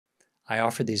I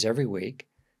offer these every week,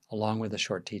 along with a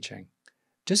short teaching.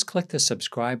 Just click the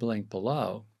subscribe link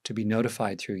below to be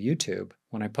notified through YouTube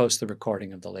when I post the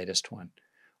recording of the latest one.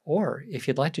 Or if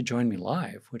you'd like to join me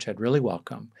live, which I'd really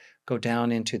welcome, go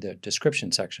down into the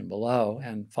description section below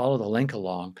and follow the link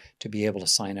along to be able to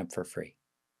sign up for free.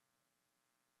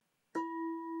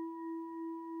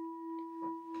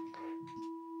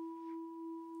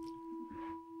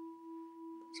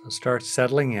 So start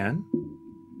settling in.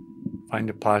 Find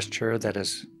a posture that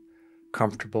is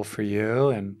comfortable for you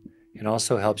and it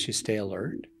also helps you stay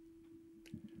alert.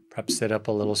 Perhaps sit up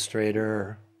a little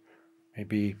straighter,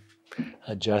 maybe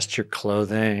adjust your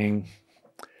clothing,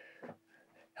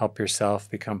 help yourself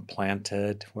become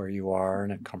planted where you are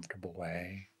in a comfortable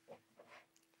way.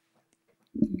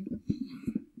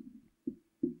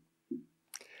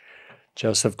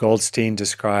 Joseph Goldstein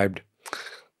described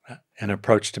an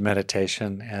approach to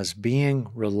meditation as being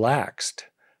relaxed,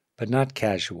 but not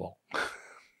casual.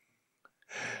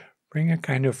 Bring a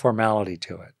kind of formality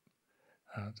to it,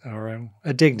 or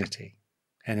a dignity,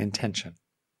 an intention.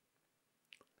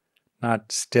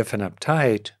 Not stiff and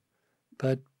uptight,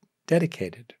 but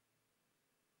dedicated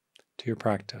to your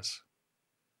practice.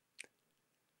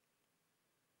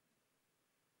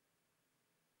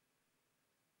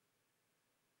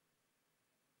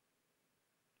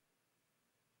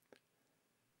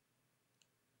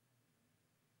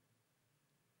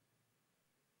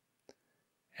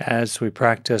 As we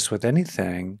practice with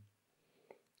anything,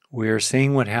 we are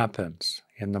seeing what happens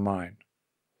in the mind.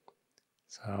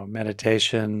 So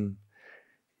meditation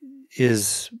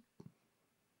is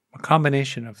a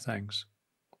combination of things.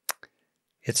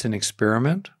 It's an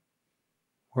experiment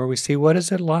where we see what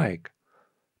is it like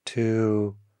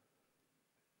to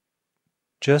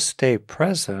just stay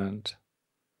present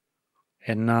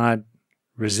and not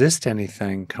resist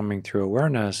anything coming through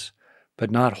awareness, but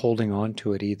not holding on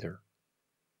to it either.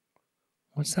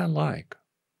 What's that like?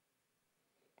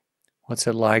 What's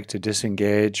it like to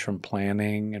disengage from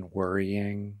planning and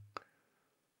worrying?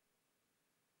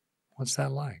 What's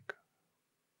that like?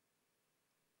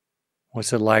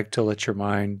 What's it like to let your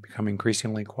mind become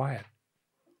increasingly quiet?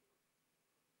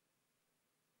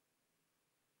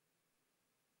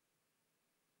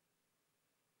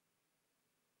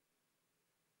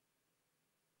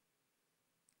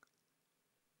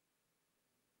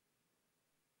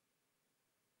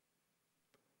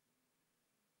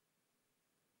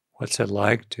 What's it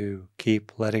like to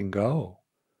keep letting go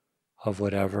of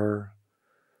whatever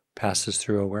passes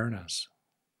through awareness?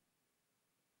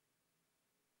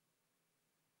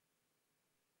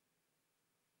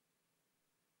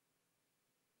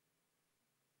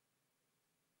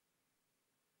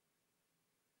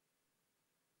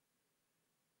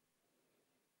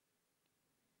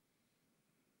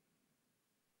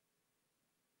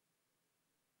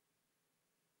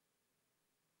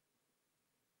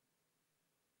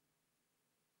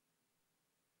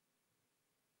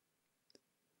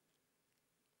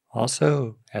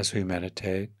 Also, as we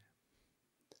meditate,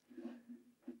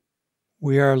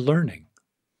 we are learning.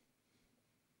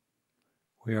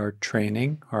 We are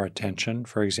training our attention,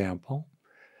 for example,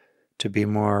 to be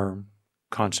more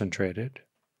concentrated.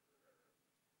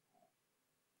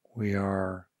 We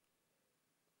are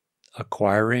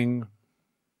acquiring,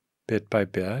 bit by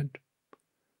bit,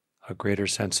 a greater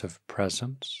sense of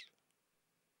presence.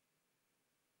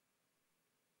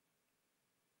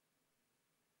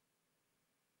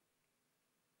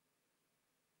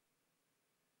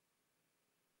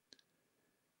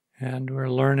 And we're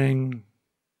learning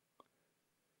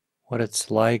what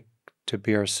it's like to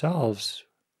be ourselves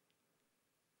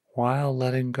while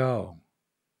letting go.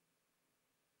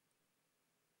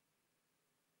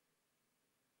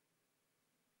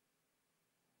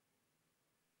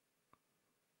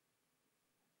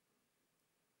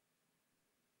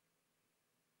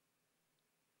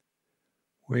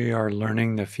 We are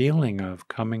learning the feeling of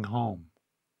coming home.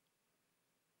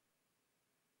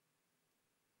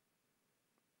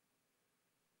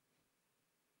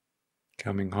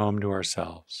 Coming home to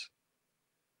ourselves.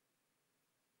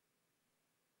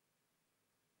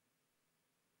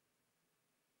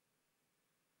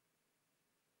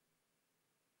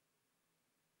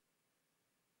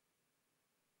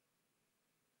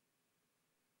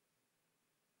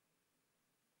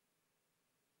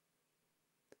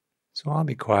 So I'll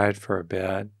be quiet for a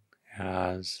bit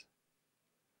as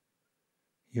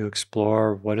you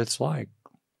explore what it's like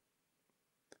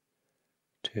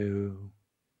to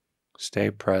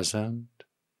stay present,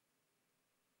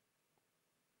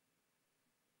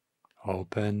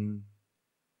 open,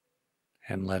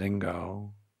 and letting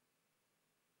go,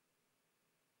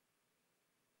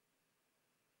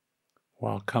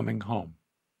 while coming home.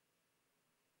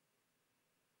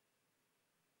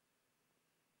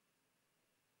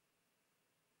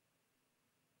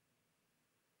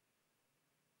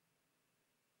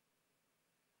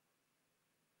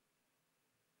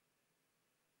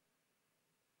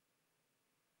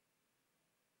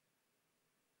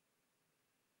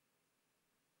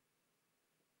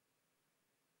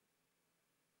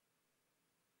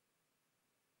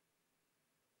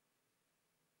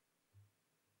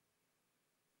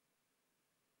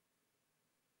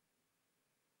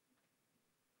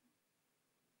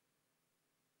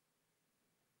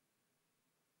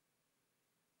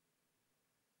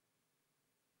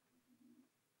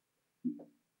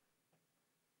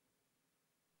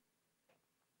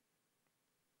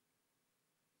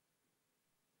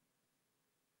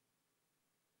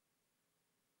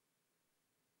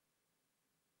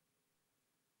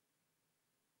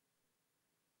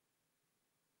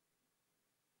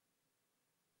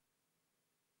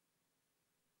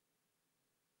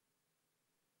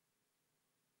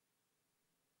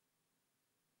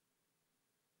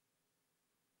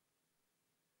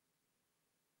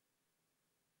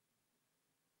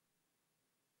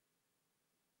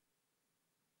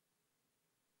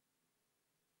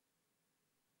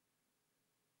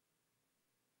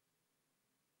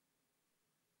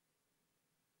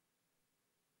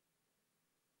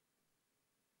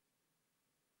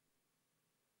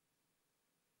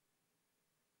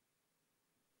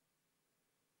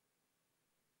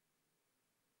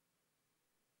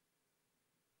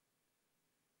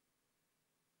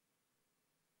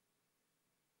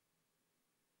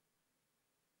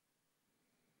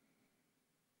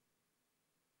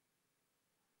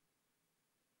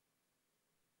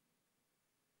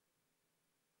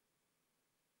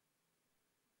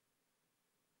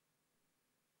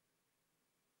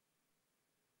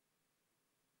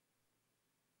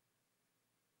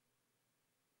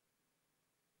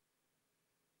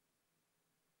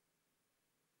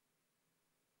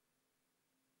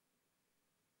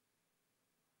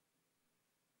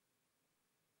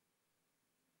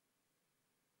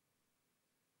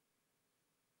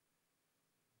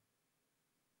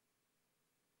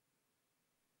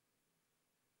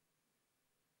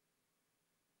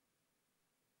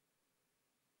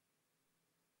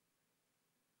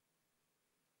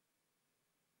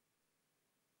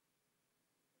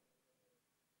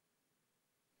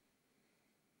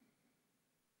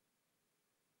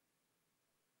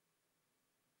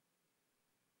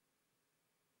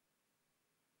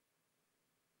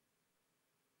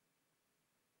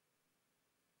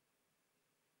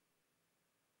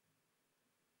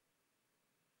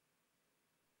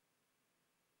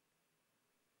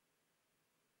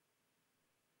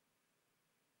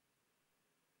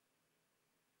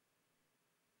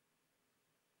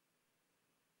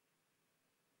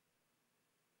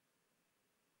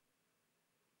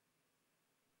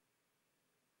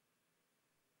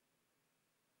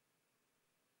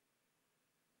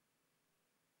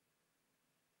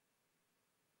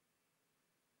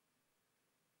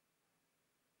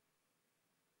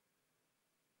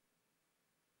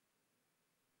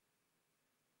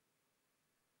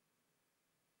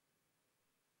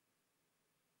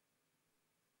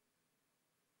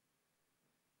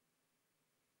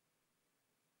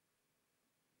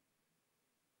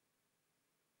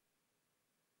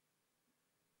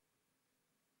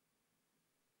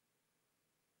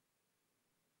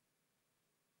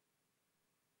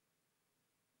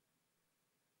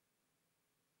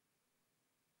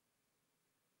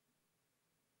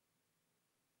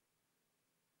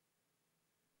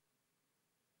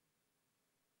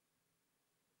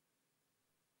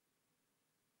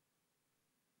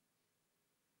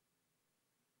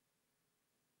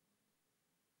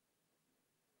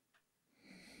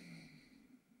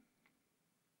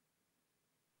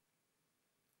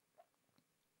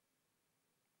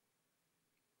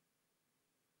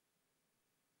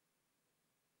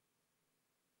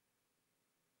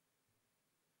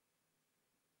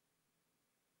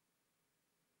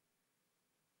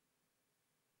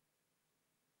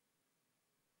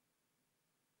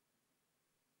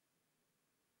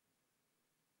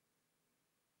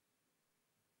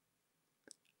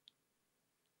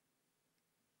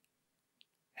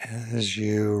 As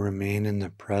you remain in the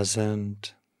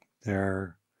present,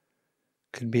 there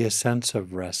could be a sense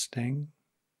of resting,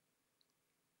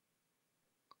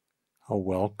 a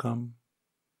welcome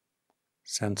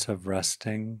sense of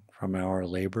resting from our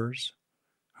labors,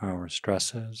 our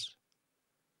stresses,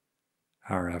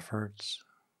 our efforts,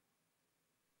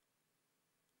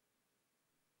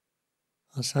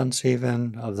 a sense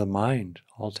even of the mind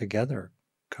altogether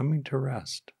coming to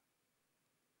rest.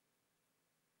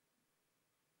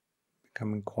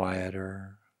 becoming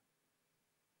quieter,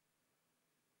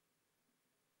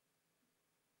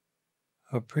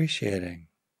 appreciating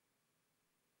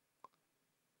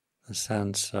the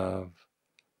sense of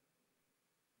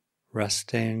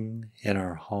resting in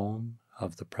our home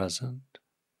of the present,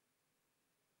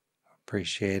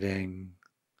 appreciating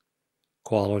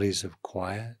qualities of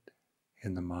quiet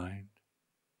in the mind,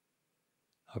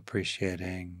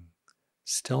 appreciating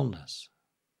stillness,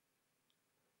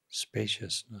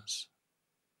 spaciousness.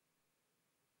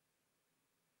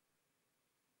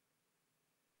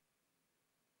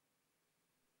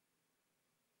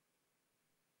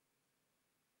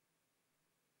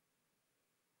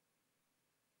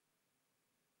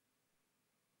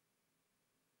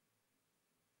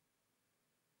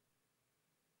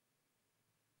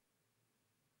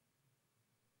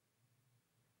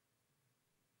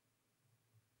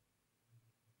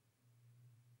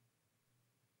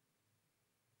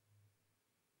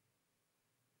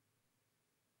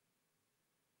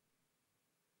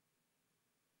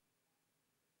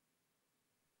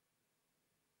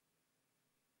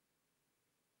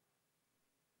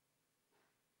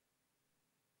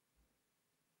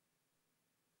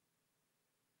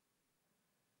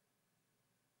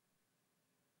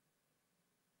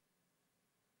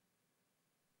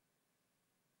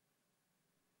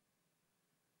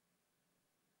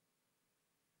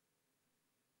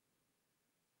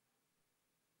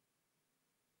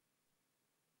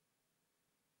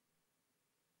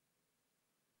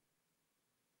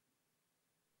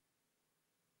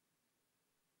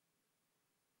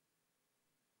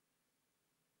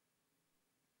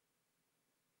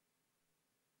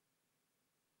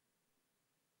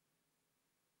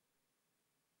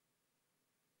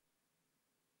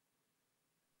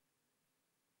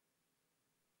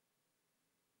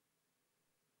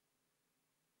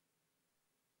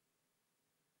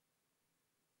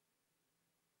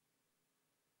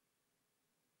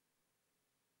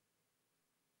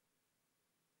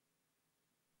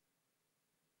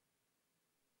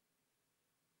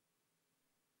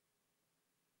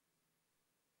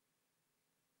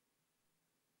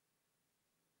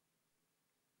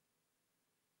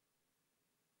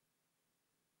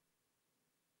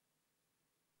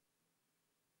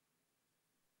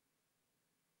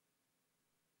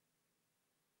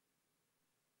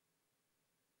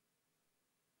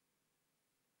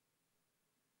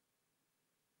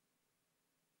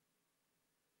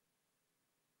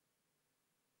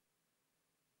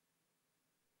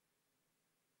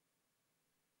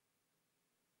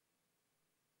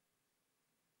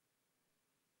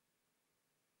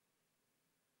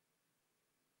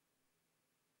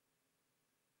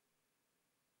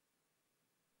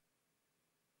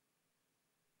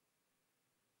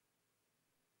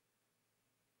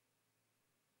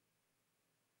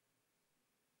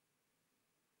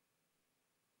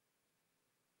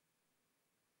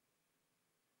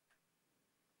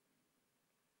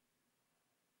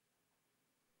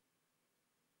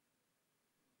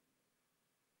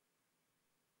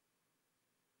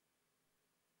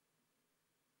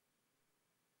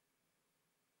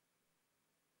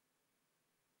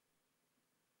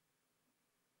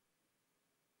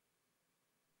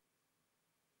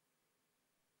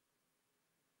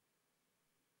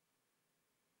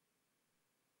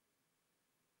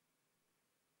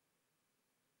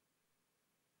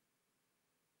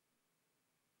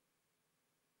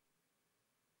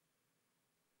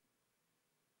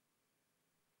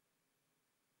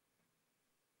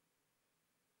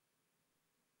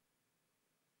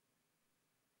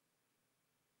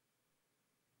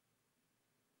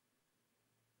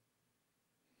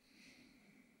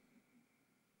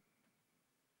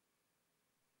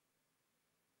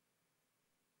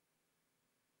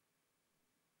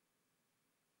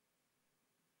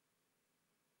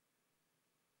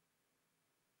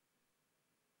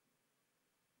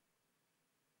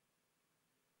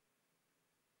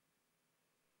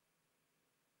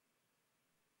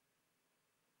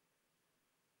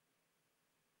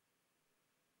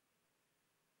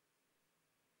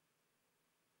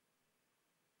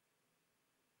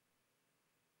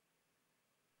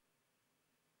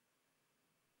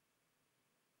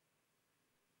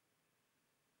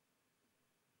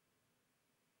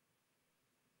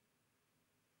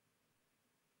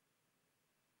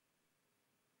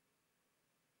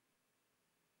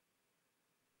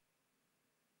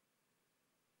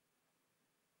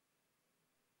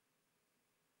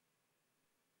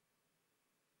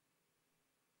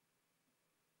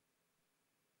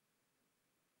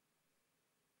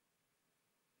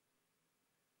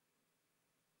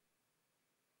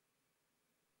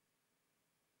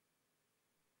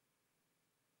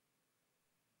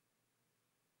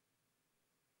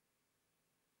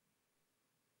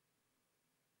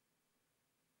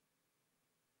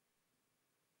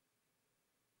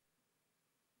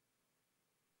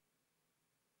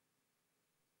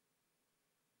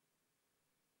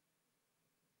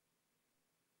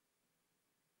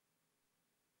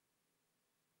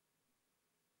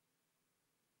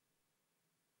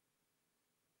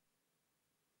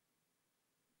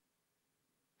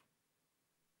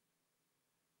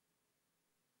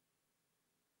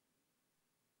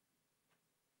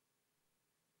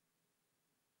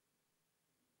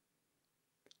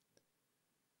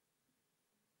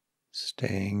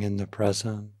 staying in the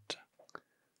present.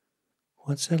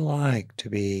 What's it like to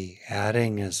be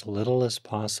adding as little as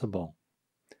possible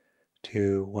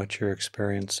to what you're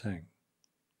experiencing?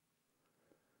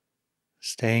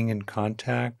 Staying in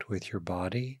contact with your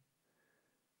body,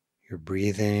 your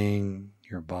breathing,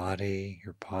 your body,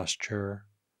 your posture.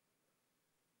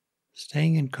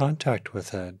 Staying in contact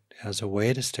with it as a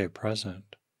way to stay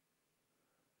present,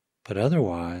 but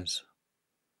otherwise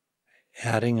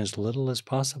adding as little as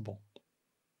possible.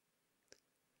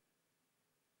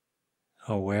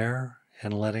 Aware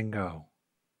and letting go.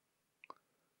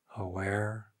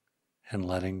 Aware and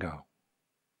letting go.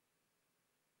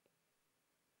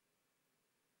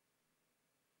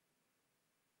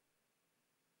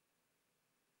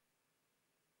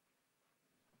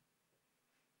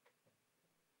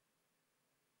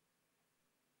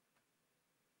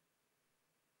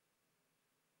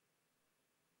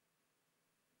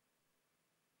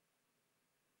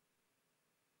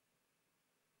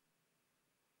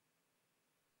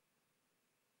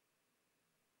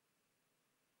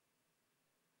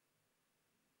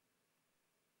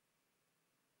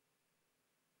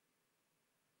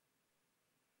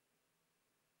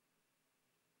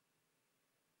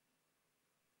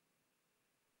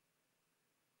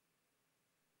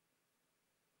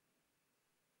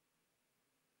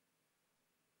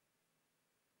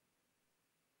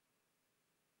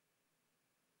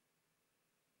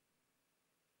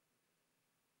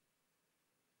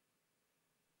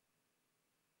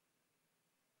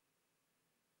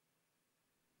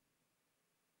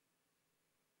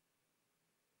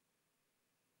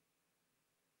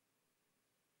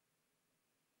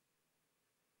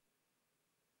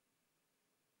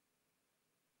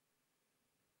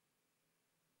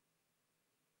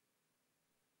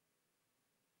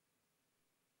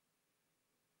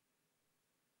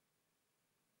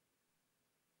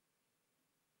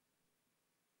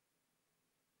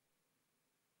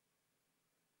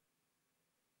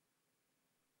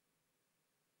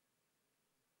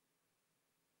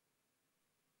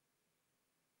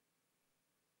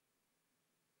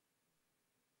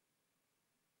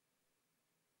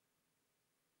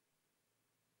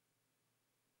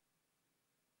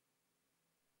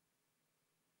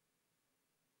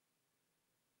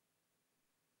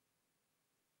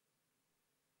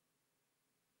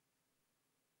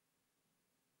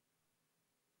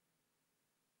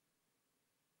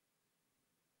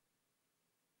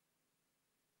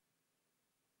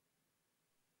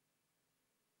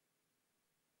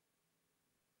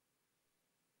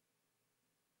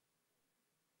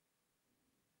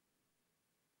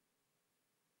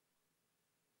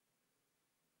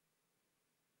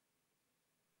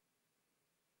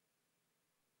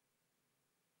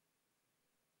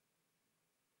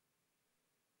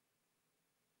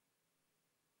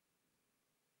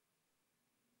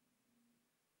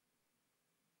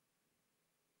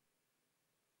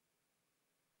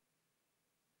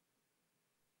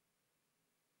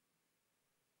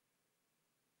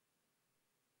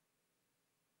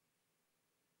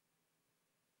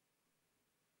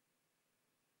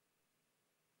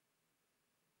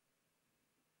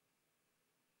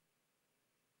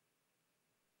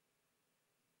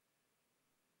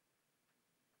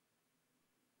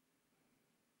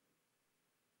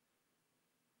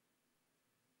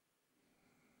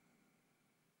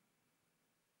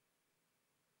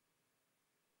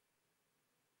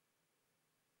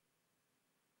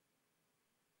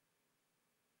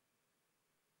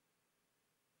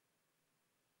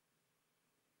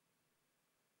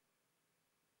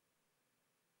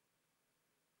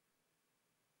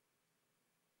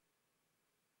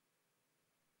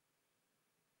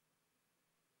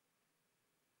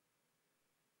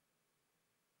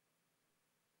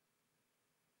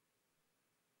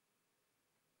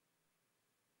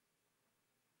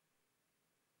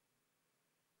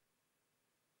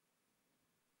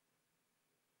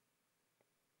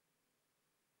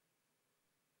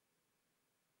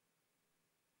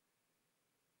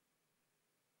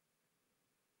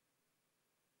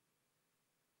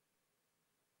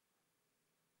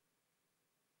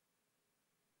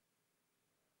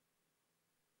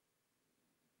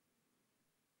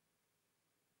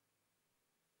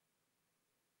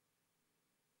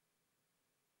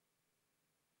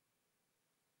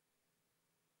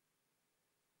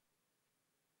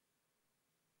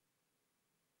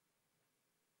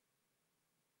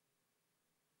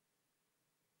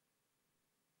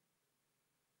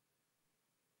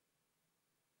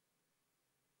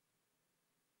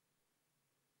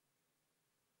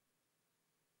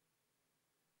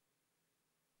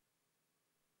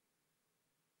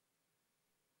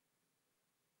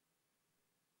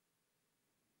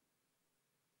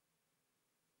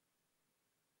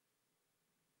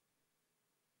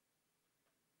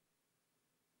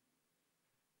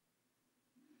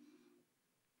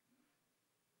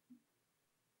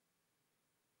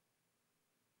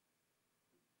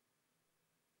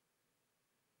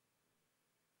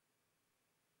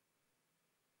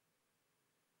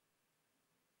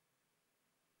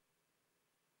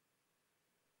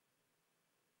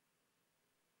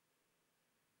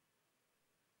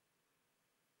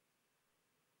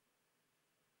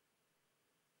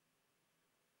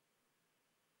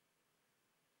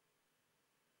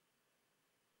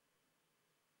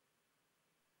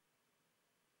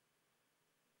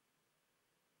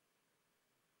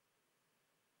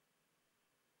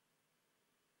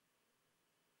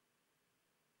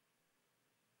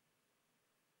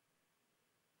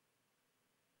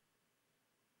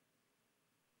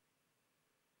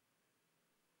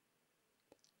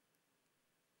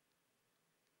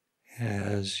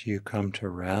 As you come to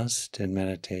rest in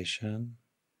meditation,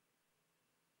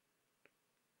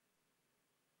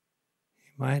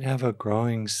 you might have a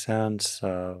growing sense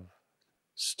of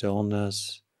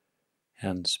stillness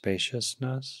and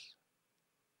spaciousness,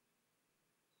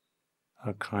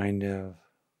 a kind of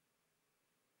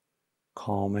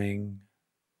calming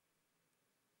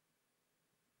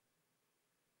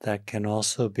that can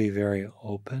also be very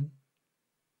open-hearted.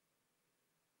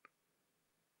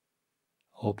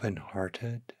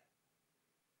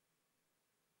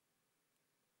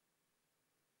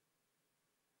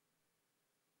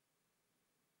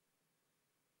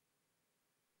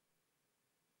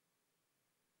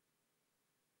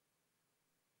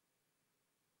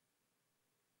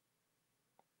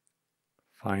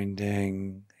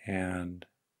 Finding and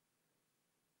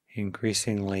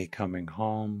increasingly coming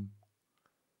home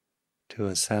to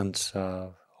a sense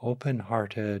of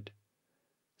open-hearted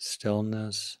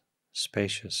stillness,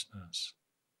 spaciousness,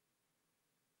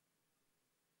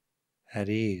 at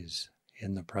ease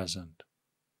in the present.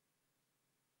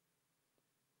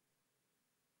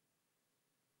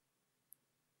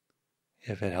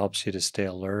 If it helps you to stay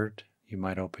alert, you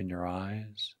might open your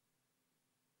eyes.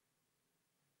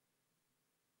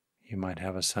 You might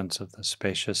have a sense of the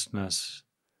spaciousness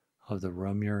of the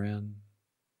room you're in.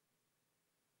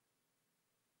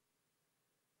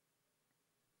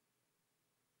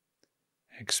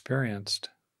 Experienced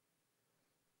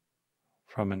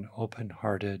from an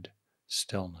open-hearted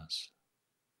stillness,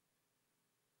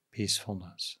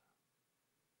 peacefulness.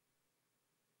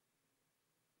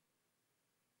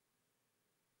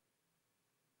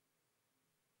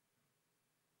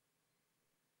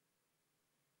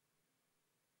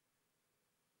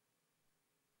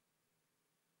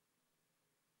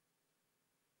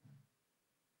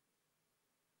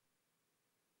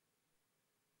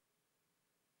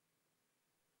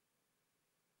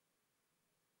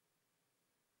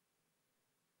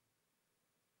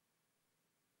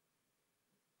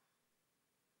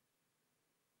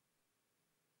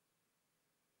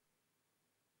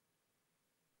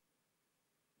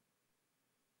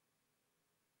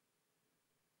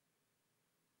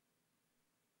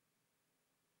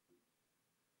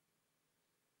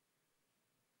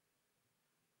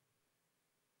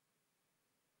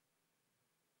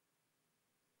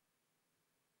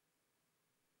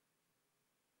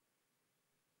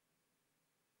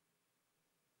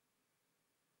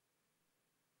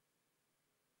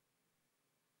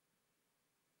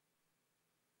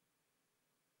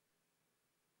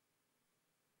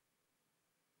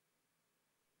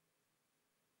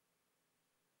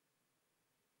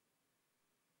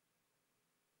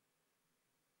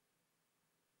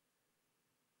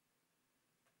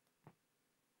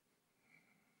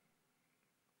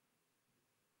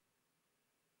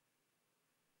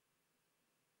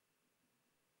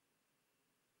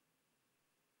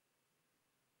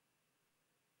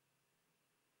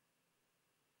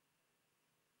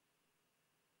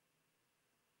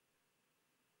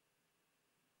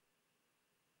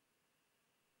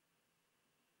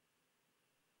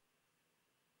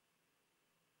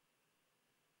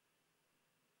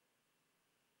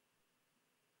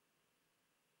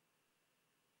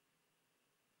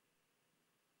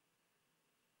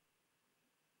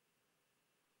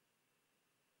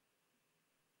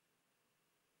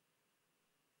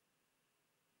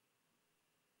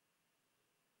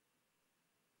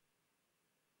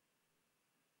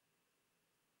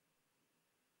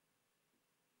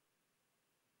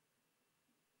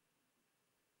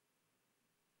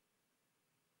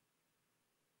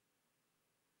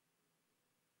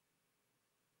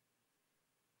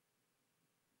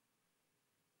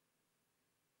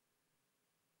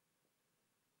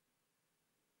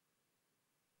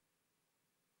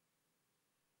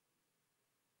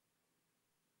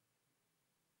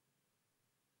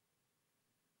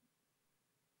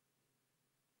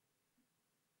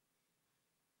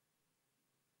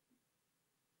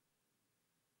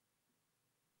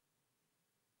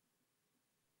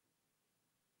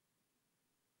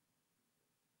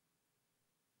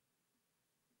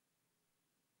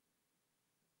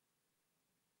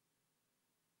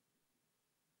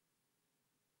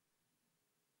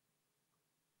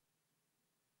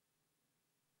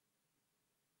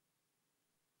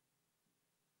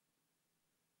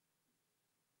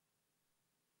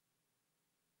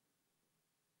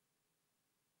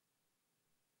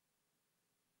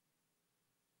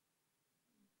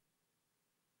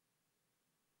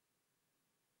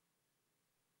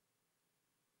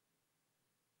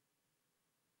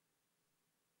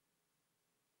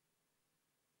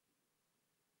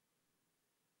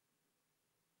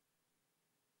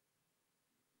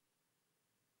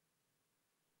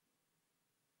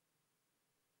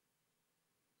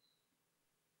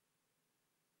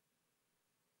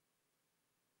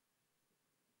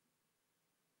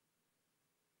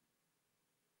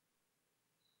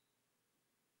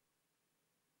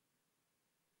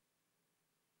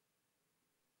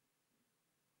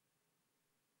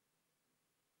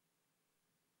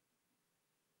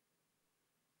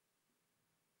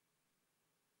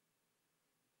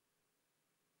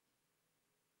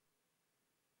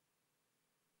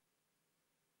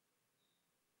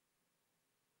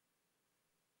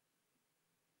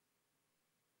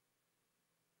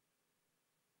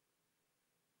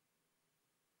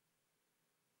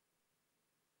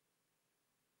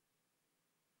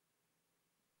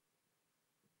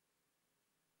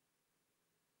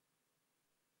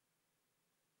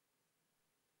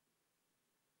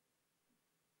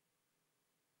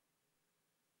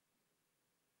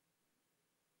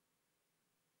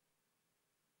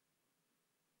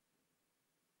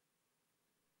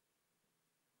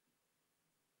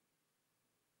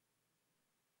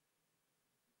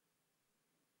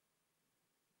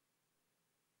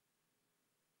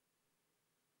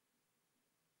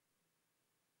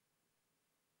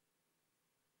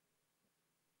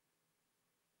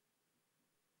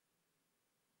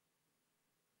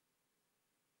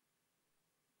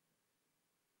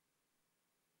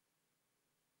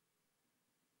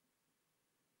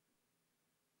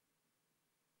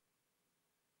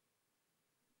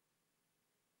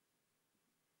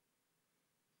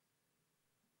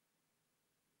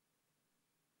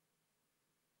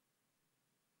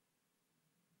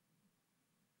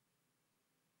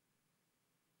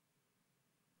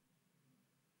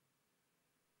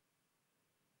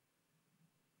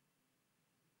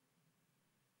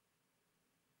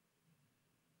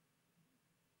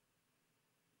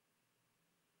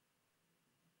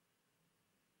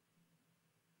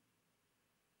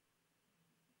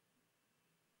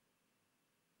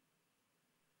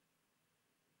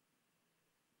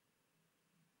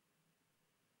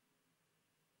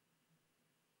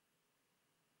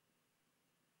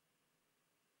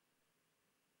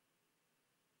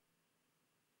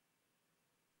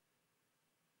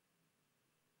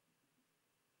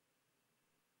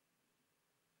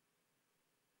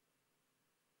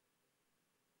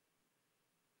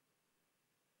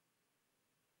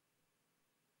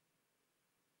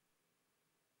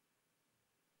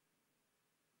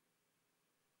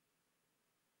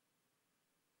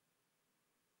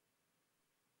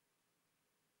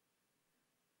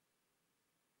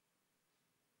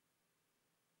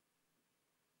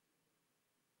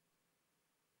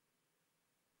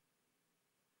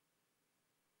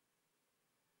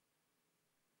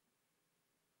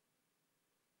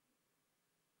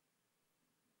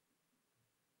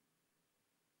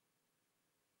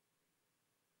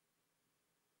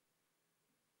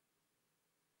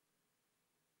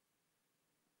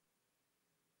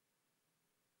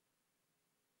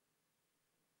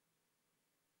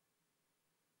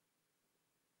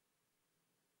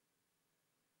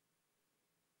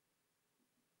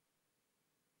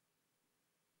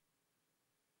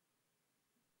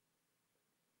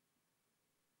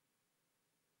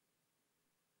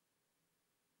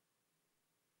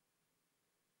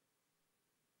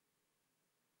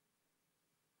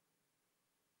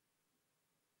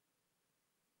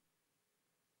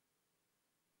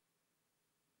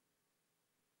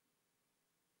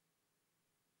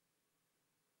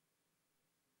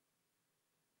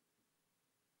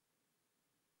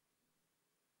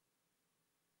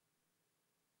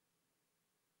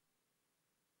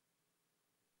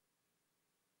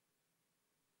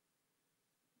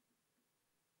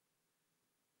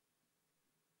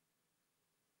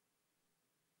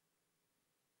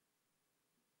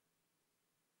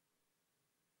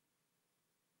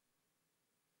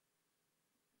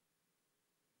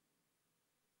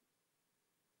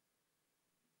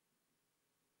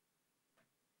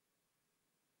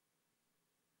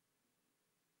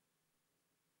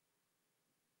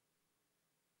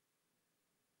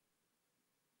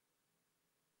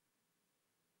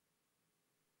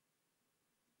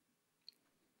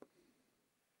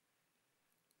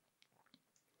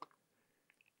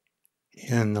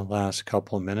 In the last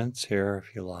couple of minutes here,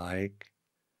 if you like,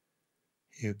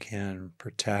 you can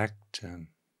protect and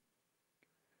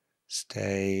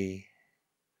stay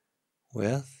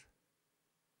with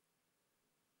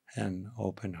an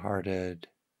open-hearted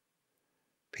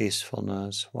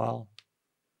peacefulness while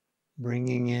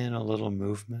bringing in a little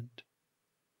movement,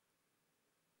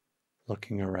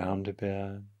 looking around a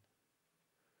bit,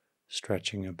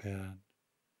 stretching a bit,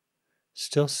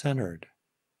 still centered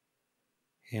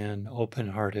in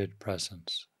open-hearted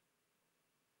presence.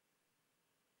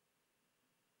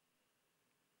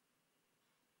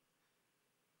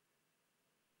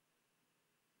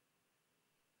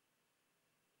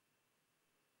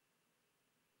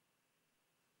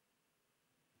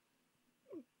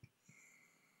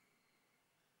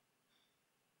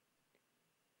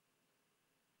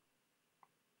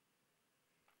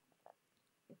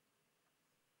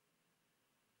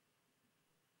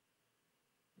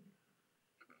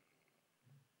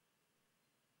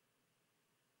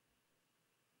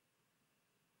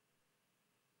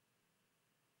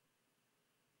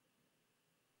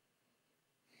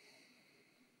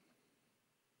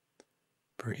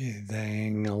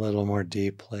 Breathing a little more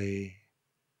deeply,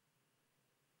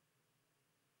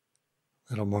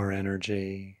 a little more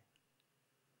energy,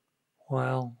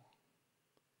 while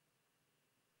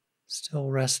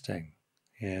still resting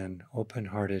in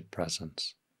open-hearted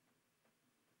presence.